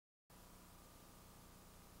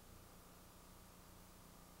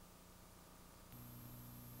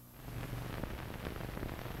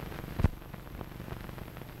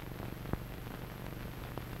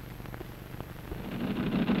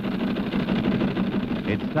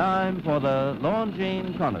It's time for the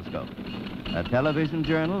Longines Chronoscope, a television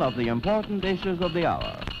journal of the important issues of the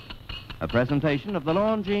hour. A presentation of the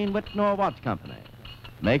Longines Whitnor Watch Company,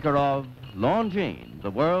 maker of Longines,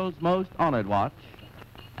 the world's most honored watch,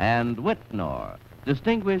 and Whitnor,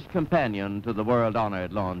 distinguished companion to the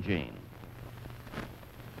world-honored Longines.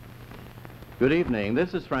 Good evening.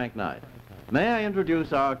 This is Frank Knight. May I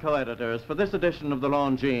introduce our co-editors for this edition of the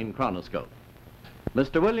Longines Chronoscope?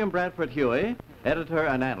 Mr. William Bradford Huey, editor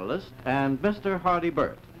and analyst, and Mr. Hardy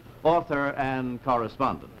Burt, author and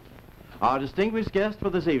correspondent. Our distinguished guest for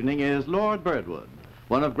this evening is Lord Birdwood,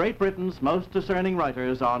 one of Great Britain's most discerning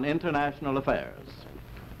writers on international affairs.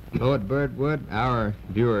 Lord Birdwood, our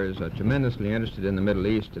viewers are tremendously interested in the Middle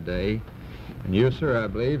East today. And you, sir, I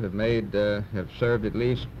believe, have served at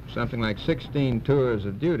least something like 16 tours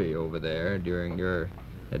of duty over there during your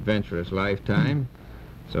adventurous lifetime.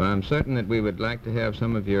 So I'm certain that we would like to have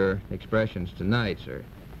some of your expressions tonight, sir.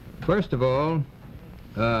 First of all,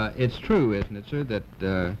 it's true, isn't it, sir,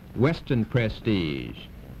 that Western prestige,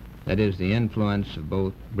 that is the influence of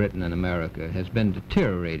both Britain and America, has been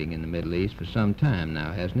deteriorating in the Middle East for some time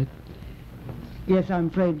now, hasn't it? Yes, I'm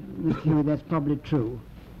afraid, Mr. Huey, that's probably true.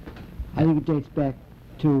 I think it dates back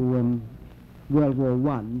to World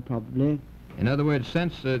War I, probably. In other words,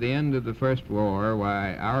 since the end of the First War,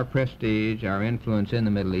 why, our prestige, our influence in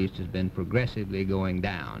the Middle East has been progressively going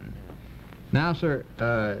down. Now, sir,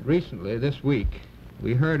 recently, this week,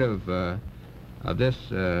 we heard of this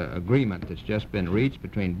agreement that's just been reached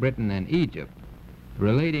between Britain and Egypt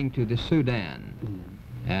relating to the Sudan.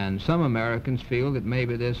 And some Americans feel that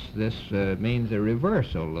maybe this means a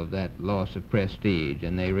reversal of that loss of prestige,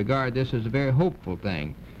 and they regard this as a very hopeful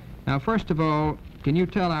thing. Now, first of all, can you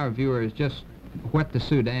tell our viewers just what the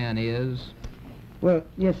Sudan is? Well,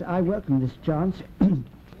 yes, I welcome this chance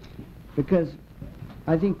because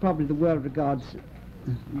I think probably the world regards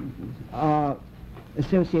our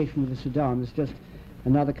association with the Sudan as just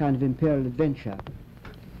another kind of imperial adventure.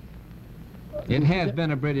 It has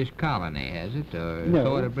been a British colony, has it? Or no,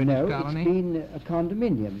 sort of British no, colony? It's been a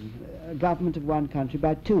condominium, a government of one country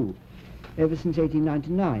by two, ever since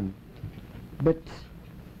 1899. But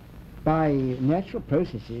by natural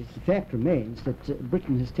processes, the fact remains that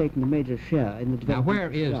Britain has taken a major share in the development. Now, where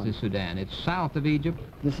of the is the Sudan? It's south of Egypt?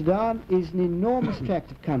 The Sudan is an enormous tract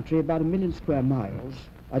of country, about 1 million square miles.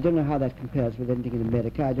 I don't know how that compares with anything in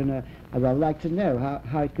America. I don't know. I'd rather like to know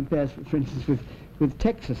how it compares, for instance, with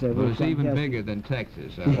Texas over. Well, it's even bigger than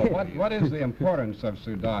Texas. Well, what is the importance of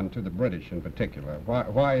Sudan to the British in particular?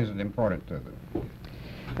 Why is it important to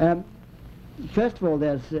them? First of all,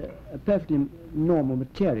 there's a perfectly normal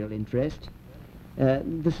material interest.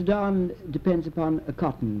 The Sudan depends upon a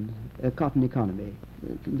cotton economy.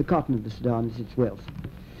 The cotton of the Sudan is its wealth.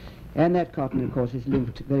 And that cotton, of course, is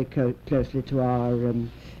linked very closely to our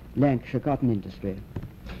Lancashire cotton industry.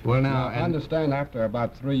 Well, now, I understand after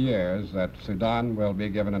about 3 years that Sudan will be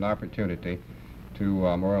given an opportunity to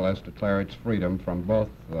more or less declare its freedom from both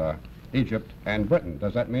Egypt and Britain.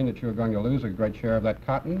 Does that mean that you're going to lose a great share of that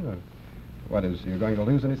cotton? Or what is, you're going to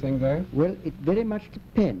lose anything there? Well, it very much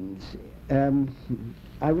depends.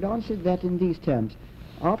 I would answer that in these terms.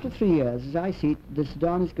 After 3 years, as I see it, the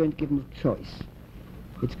Sudan is going to give it a choice.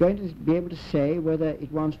 It's going to be able to say whether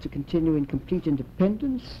it wants to continue in complete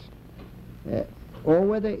independence or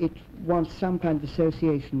whether it wants some kind of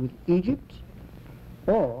association with Egypt,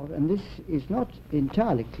 or, and this is not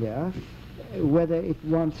entirely clear, whether it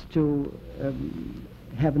wants to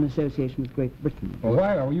have an association with Great Britain. Well,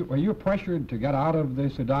 why? Were you pressured to get out of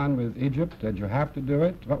the Sudan with Egypt? Did you have to do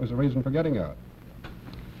it? What was the reason for getting out?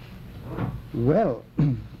 Well,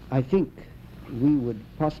 I think we would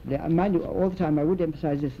possibly, mind you, all the time I would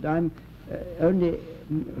emphasize this, that I'm only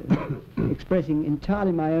expressing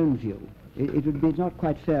entirely my own view. It would be not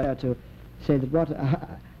quite fair to say that what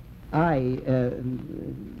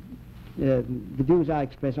the views I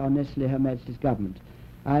express are necessarily Her Majesty's government.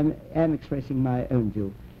 I am expressing my own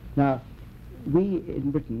view. Now, we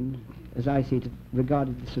in Britain, as I see it,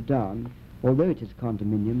 regarded the Sudan, although it is a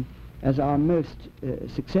condominium, as our most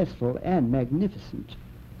successful and magnificent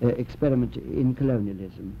experiment in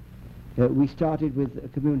colonialism. We started with a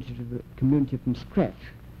community from scratch,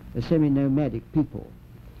 a semi-nomadic people,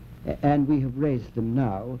 and we have raised them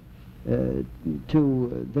now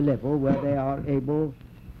to the level where they are able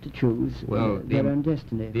to choose their own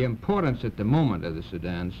destiny. The importance at the moment of the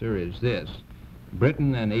Sudan, sir, is this.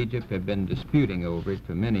 Britain and Egypt have been disputing over it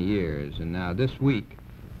for many years, and now this week,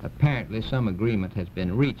 apparently some agreement has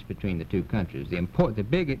been reached between the two countries. The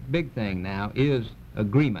big thing now is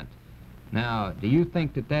agreement. Now, do you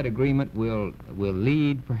think that that agreement will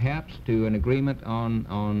lead, perhaps, to an agreement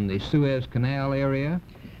on the Suez Canal area?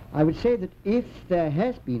 I would say that if there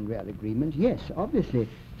has been real agreement, yes, obviously,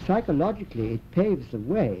 psychologically it paves the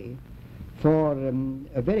way for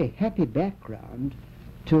a very happy background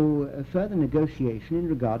to further negotiation in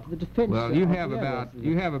regard to the defense. Well, you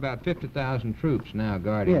have about 50,000 troops now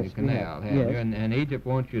guarding the canal, have you? And Egypt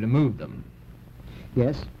wants you to move them.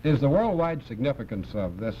 Yes. Is the worldwide significance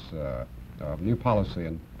of this new policy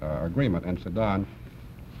and agreement in Sudan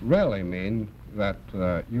really mean that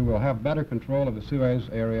you will have better control of the Suez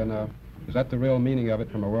area now? Is that the real meaning of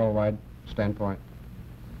it from a worldwide standpoint?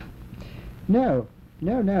 No.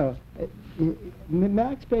 May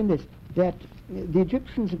I explain this? That the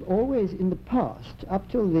Egyptians have always, in the past, up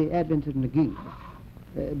till the advent of Naguib,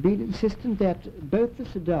 been insistent that both the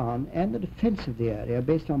Sudan and the defense of the area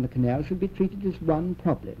based on the canal should be treated as one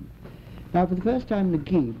problem. Now, for the first time,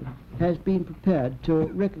 Naguib has been prepared to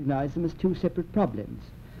recognize them as two separate problems.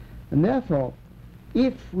 And therefore,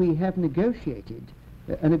 if we have negotiated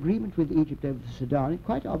an agreement with Egypt over the Sudan, it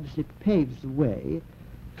quite obviously paves the way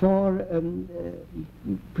for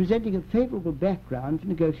presenting a favorable background to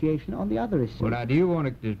negotiation on the other issues. Well, now,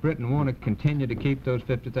 does Britain want to continue to keep those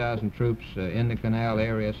 50,000 troops in the canal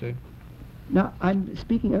area, sir? Now, I'm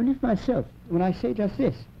speaking only for myself when I say just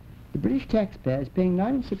this. The British taxpayer is paying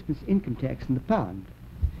 9 6pence income tax in the pound.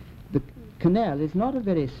 The canal is not a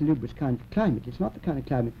very salubrious kind of climate. It's not the kind of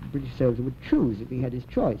climate the British soldier would choose if he had his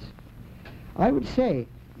choice. I would say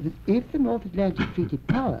that if the North Atlantic Treaty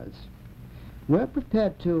powers were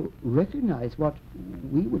prepared to recognize what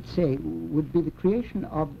we would say would be the creation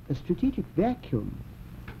of a strategic vacuum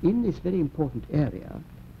in this very important area,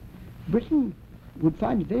 Britain would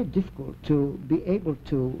find it very difficult to be able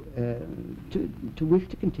to wish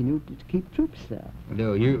to continue to keep troops there.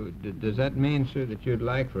 Does that mean, sir, that you'd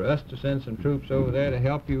like for us to send some troops over there to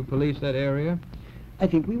help you police that area? I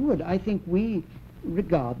think we would. I think we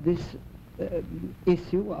regard this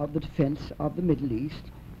issue of the defense of the Middle East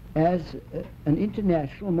as an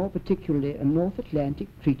international, more particularly a North Atlantic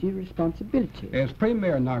Treaty responsibility. As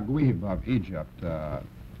Premier Naguib of Egypt,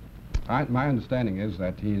 my understanding is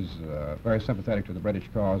that he's very sympathetic to the British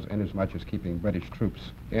cause in as much as keeping British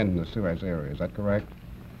troops in the Suez area. Is that correct?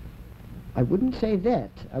 I wouldn't say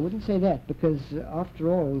that. Because,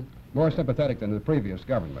 after all... More sympathetic than the previous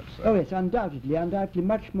governments. Oh, yes, undoubtedly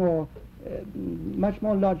much more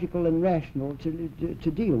logical and rational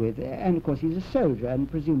to deal with. And, of course, he's a soldier, and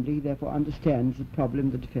presumably, therefore, understands the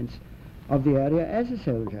problem, the defense of the area as a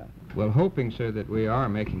soldier. Well, hoping, sir, that we are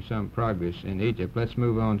making some progress in Egypt, let's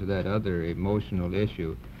move on to that other emotional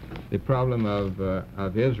issue, the problem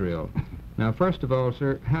of Israel. Now, first of all,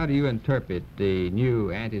 sir, how do you interpret the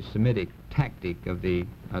new anti-Semitic tactic of the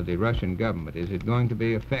Russian government? Is it going to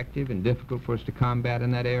be effective and difficult for us to combat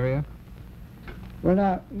in that area? Well,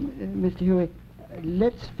 now, Mr. Huey,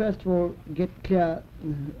 let's first of all get clear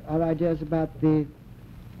our ideas about the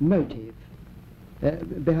motive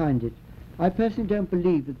behind it. I personally don't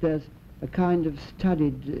believe that there's a kind of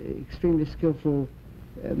studied, extremely skillful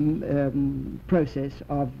process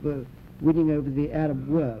of winning over the Arab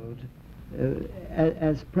world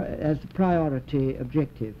as the priority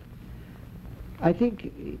objective. I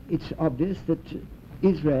think it's obvious that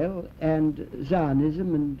Israel and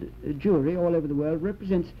Zionism and Jewry all over the world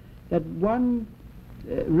represents that one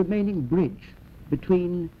remaining bridge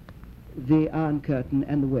between the Iron Curtain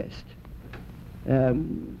and the West.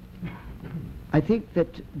 I think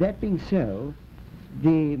that being so,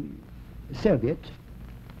 the Soviet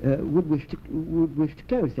would wish to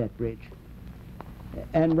close that bridge.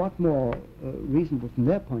 And what more reasonable from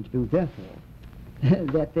their point of view, therefore,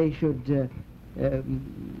 that they should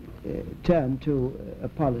turn to a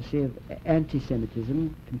policy of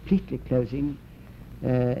anti-Semitism, completely closing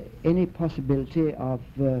any possibility of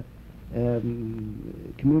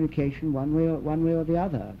communication one way or the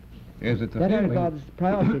other. Is it the that feeling? I regard as the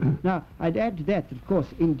priority. Now, I'd add to that, of course,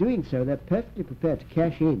 in doing so, they're perfectly prepared to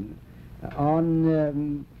cash in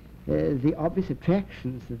on the obvious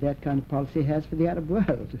attractions that kind of policy has for the Arab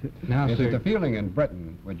world. Now, is it the feeling in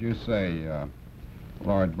Britain, would you say,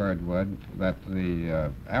 Lord Birdwood, that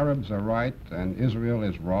the Arabs are right and Israel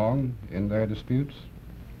is wrong in their disputes?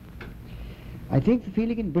 I think the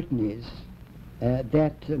feeling in Britain is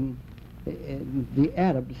that the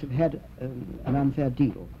Arabs have had an unfair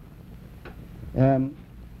deal.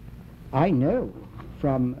 I know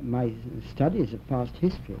from my studies of past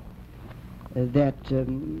history that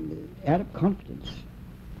Arab confidence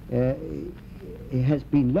has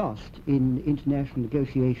been lost in international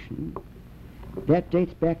negotiation. That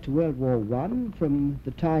dates back to World War I, from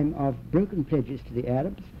the time of broken pledges to the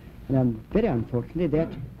Arabs, Very unfortunately, that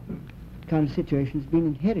kind of situation has been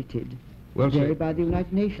inherited Well, sir, by the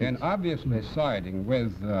United Nations. And obviously siding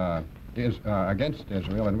with against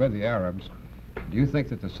Israel and with the Arabs, do you think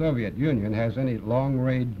that the Soviet Union has any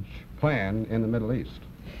long-range plan in the Middle East?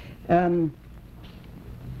 Well,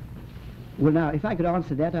 now, if I could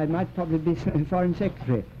answer that, I might probably be Foreign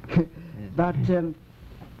Secretary. But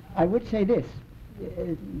I would say this.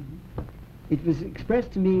 It was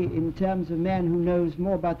expressed to me in terms of a man who knows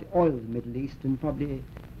more about the oil of the Middle East than probably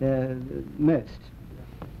most.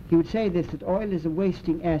 He would say this, that oil is a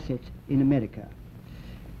wasting asset in America.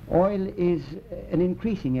 Oil is an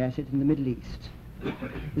increasing asset in the Middle East.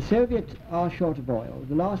 The Soviets are short of oil.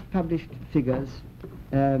 The last published figures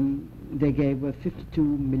they gave were 52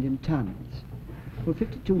 million tons. Well,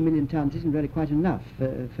 52 million tons isn't really quite enough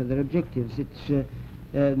for their objectives. It's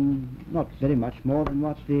not very much more than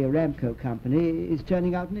what the Aramco company is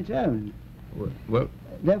turning out on its own. Well,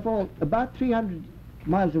 Therefore, about 300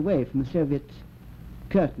 miles away from the Soviet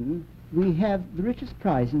curtain, we have the richest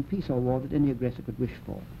prize in peace or war that any aggressor could wish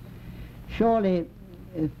for. Surely,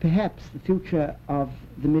 perhaps the future of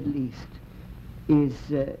the Middle East is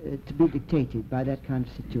to be dictated by that kind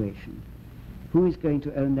of situation. Who is going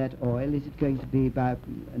to own that oil? Is it going to be by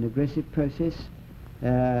an aggressive process,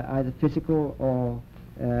 either physical or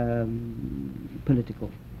political?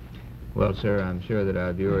 well, sir, I'm sure that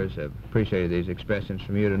our viewers have appreciated these expressions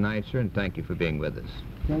from you tonight, sir, and thank you for being with us.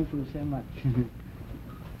 Thank you so much.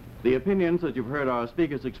 The opinions that you've heard our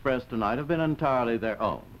speakers express tonight have been entirely their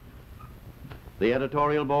own. The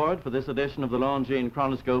editorial board for this edition of the Longines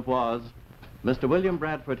Chronoscope was Mr. William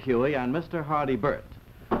Bradford Huey and Mr. Hardy Burt.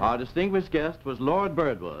 Our distinguished guest was Lord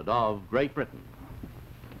Birdwood of Great Britain.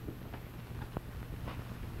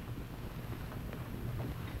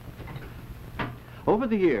 Over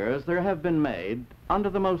the years, there have been made, under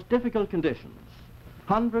the most difficult conditions,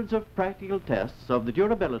 hundreds of practical tests of the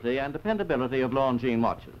durability and dependability of Longines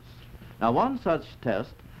watches. Now, one such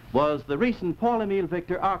test was the recent Paul Emile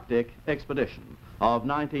Victor Arctic expedition of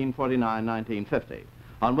 1949-1950,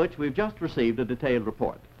 on which we've just received a detailed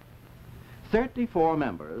report. 34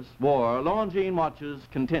 members wore Longines watches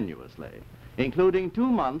continuously, including 2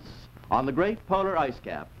 months on the great polar ice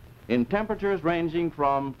cap in temperatures ranging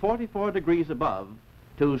from 44 degrees above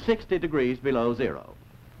to 60 degrees below zero.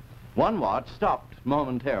 One watch stopped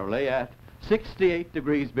momentarily at 68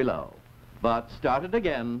 degrees below, but started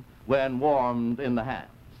again when warmed in the hands.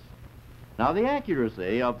 Now, the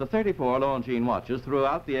accuracy of the 34 Longines watches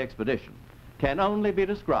throughout the expedition can only be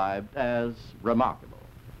described as remarkable.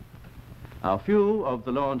 Now, few of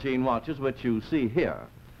the Longines watches which you see here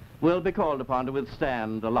will be called upon to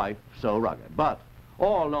withstand a life so rugged, but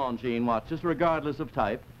all Longines watches, regardless of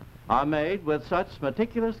type, are made with such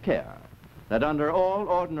meticulous care that under all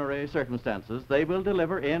ordinary circumstances they will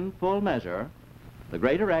deliver in full measure the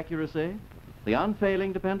greater accuracy, the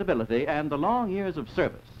unfailing dependability, and the long years of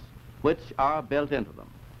service which are built into them.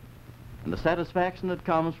 And the satisfaction that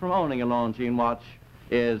comes from owning a Longines watch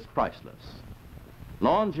is priceless.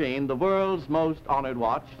 Longines, the world's most honored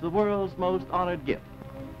watch, the world's most honored gift.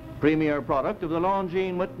 Premier product of the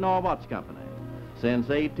Longines Whitnor Watch Company. Since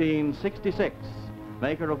 1866,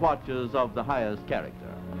 maker of watches of the highest character.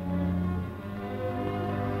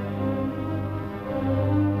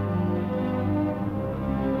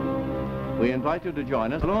 We invite you to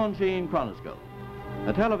join us, the Longines Chronoscope,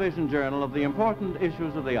 a television journal of the important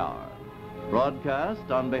issues of the hour,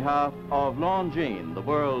 broadcast on behalf of Longines, the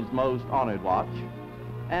world's most honored watch,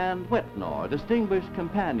 and Whitnor, distinguished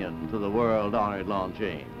companion to the world-honored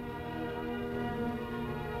Longines.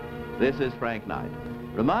 This is Frank Knight,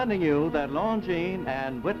 reminding you that Longines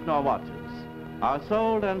and Whitnor watches are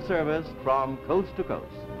sold and serviced from coast to coast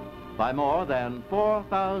by more than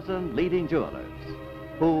 4,000 leading jewelers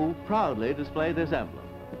who proudly display this emblem,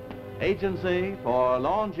 Agency for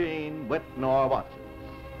Longines Whitnor Watches.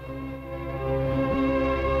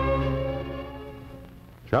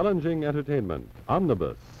 Challenging entertainment,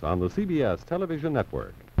 Omnibus, on the CBS television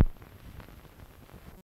network.